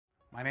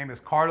My name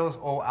is Carlos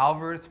O.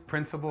 Alvarez,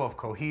 Principal of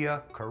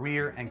COHEA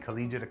Career and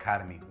Collegiate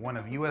Academy, one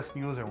of U.S.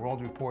 News and World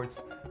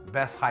Report's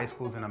best high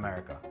schools in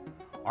America.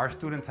 Our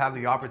students have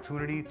the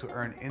opportunity to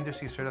earn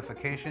industry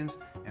certifications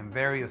in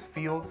various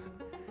fields.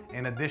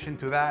 In addition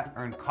to that,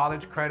 earn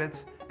college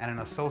credits and an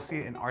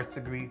associate in arts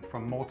degree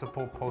from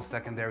multiple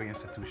post-secondary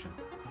institutions.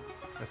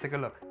 Let's take a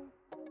look.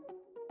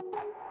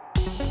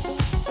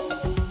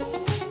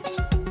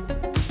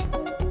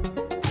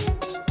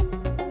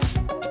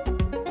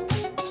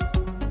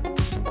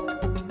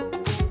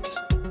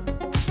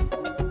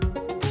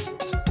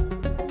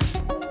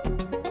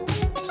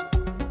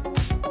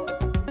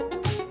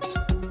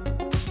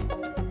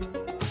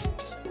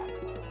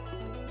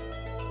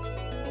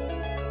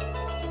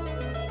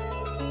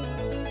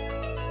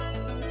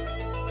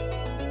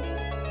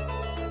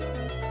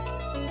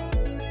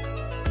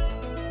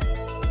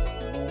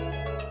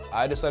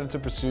 I decided to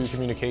pursue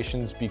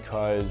communications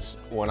because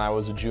when I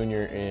was a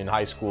junior in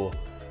high school,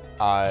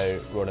 I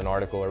wrote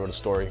a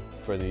story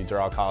for the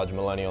Doral College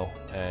Millennial,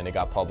 and it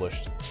got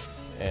published.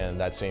 And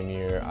that same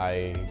year,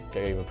 I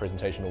gave a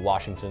presentation to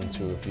Washington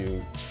to a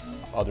few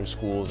other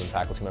schools and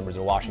faculty members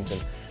in Washington.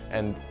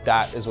 And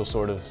that is what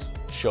sort of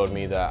showed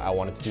me that I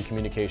wanted to do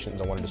communications.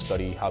 I wanted to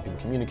study how people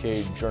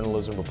communicate,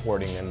 journalism,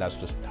 reporting, and that's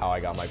just how I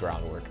got my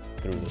groundwork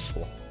through this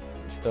school.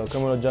 The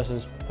Criminal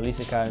Justice Police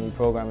Academy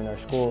program in our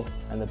school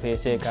and the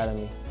PSA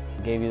Academy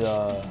gave you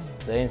the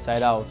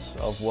inside outs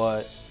of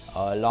what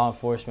law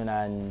enforcement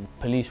and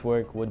police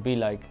work would be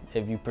like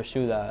if you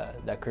pursue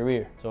that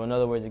career. So in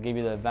other words, it gave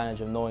you the advantage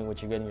of knowing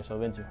what you're getting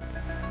yourself into.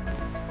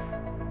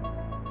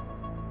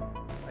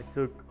 I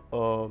took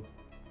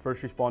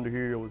first responder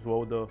here as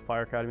well with the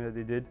fire academy that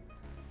they did,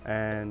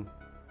 and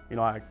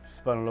I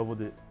just fell in love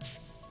with it.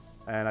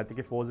 And I think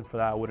if it wasn't for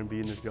that, I wouldn't be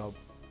in this job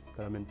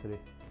that I'm in today.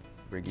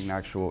 Bringing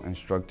actual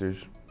instructors,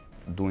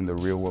 doing the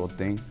real world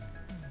thing.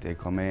 They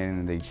come in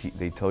and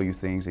they tell you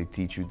things, they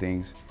teach you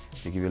things,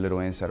 they give you a little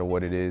insight of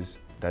what it is.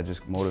 That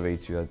just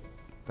motivates you,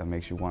 that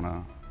makes you want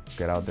to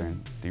get out there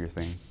and do your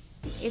thing.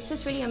 It's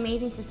just really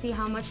amazing to see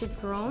how much it's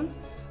grown.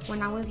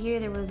 When I was here,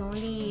 there was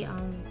only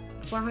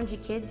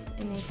 400 kids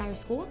in the entire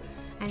school,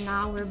 and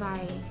now we're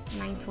by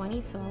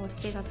 920, so I would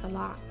say that's a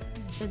lot.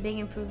 It's a big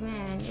improvement,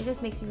 and it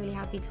just makes me really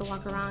happy to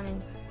walk around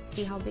and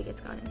see how big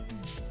it's gotten.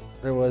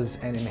 There was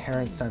an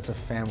inherent sense of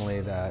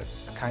family that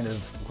kind of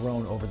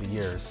grown over the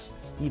years.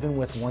 Even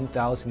with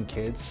 1,000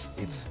 kids,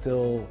 it's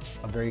still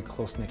a very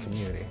close-knit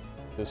community.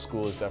 This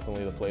school is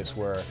definitely the place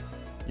where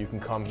you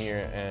can come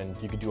here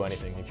and you can do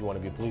anything. If you want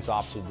to be a police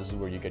officer, this is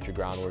where you get your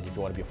groundwork. If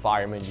you want to be a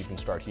fireman, you can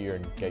start here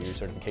and get your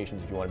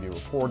certifications. If you want to be a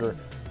reporter,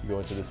 you go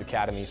into this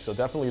academy. So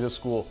definitely this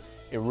school,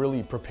 it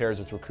really prepares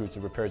its recruits,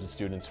 it prepares its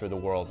students for the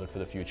world and for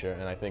the future.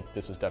 And I think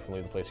this is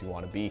definitely the place you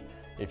want to be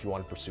if you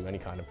want to pursue any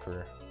kind of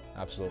career.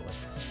 Absolutely.